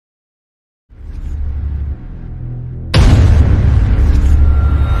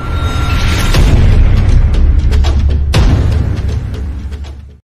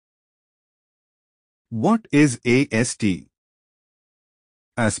What is AST?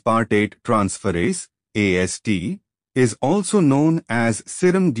 Aspartate transferase, AST, is also known as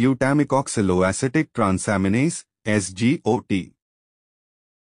serum glutamicoxyloacetic transaminase, SGOT.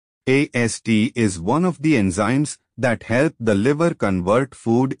 AST is one of the enzymes that help the liver convert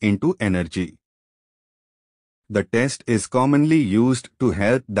food into energy. The test is commonly used to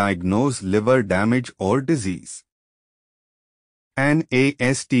help diagnose liver damage or disease. An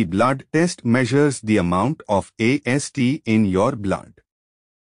AST blood test measures the amount of AST in your blood,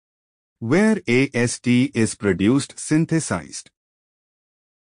 where AST is produced synthesized.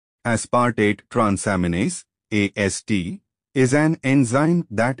 Aspartate transaminase, AST, is an enzyme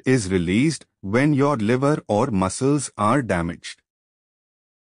that is released when your liver or muscles are damaged.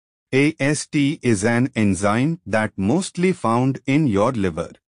 AST is an enzyme that mostly found in your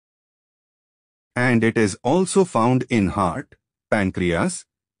liver, and it is also found in heart, pancreas,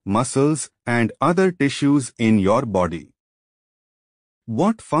 muscles, and other tissues in your body.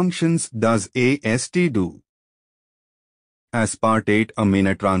 What functions does AST do? Aspartate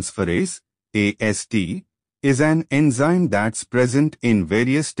aminotransferase, AST, is an enzyme that's present in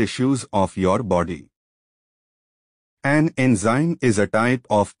various tissues of your body. An enzyme is a type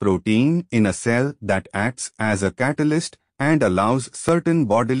of protein in a cell that acts as a catalyst and allows certain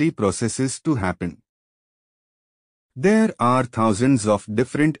bodily processes to happen. There are thousands of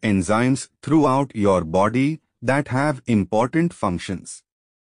different enzymes throughout your body that have important functions.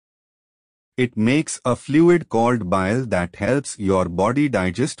 It makes a fluid called bile that helps your body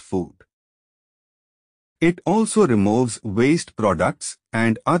digest food. It also removes waste products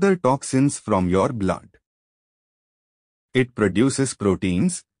and other toxins from your blood. It produces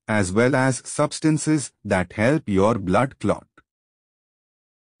proteins as well as substances that help your blood clot.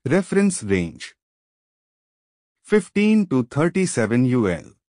 Reference range 15 to 37 UL.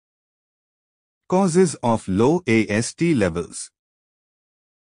 Causes of low AST levels.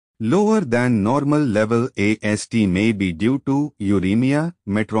 Lower than normal level AST may be due to uremia,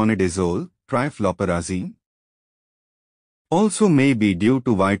 metronidazole, trifluoperazine. Also may be due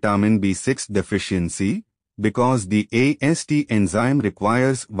to vitamin B6 deficiency, because the AST enzyme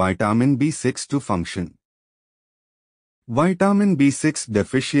requires vitamin B6 to function. Vitamin B6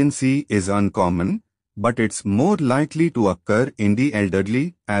 deficiency is uncommon, but it's more likely to occur in the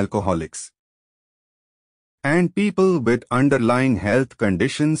elderly, alcoholics, and people with underlying health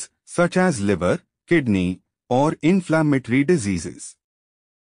conditions such as liver, kidney, or inflammatory diseases.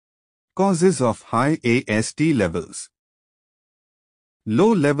 Causes of high AST levels.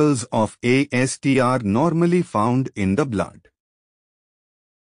 Low levels of AST are normally found in the blood.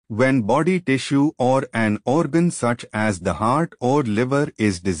 When body tissue or an organ such as the heart or liver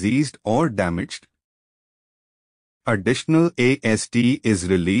is diseased or damaged, additional AST is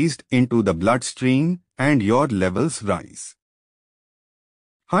released into the bloodstream and your levels rise.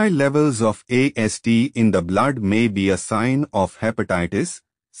 High levels of AST in the blood may be a sign of hepatitis,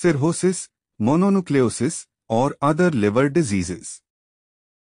 cirrhosis, mononucleosis, or other liver diseases.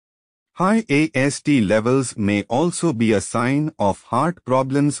 High AST levels may also be a sign of heart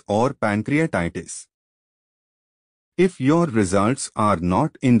problems or pancreatitis. If your results are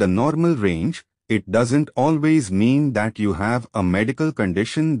not in the normal range, it doesn't always mean that you have a medical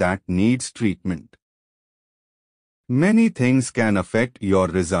condition that needs treatment. Many things can affect your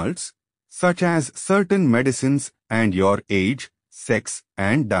results, such as certain medicines and your age, sex,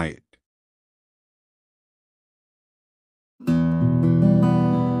 and diet.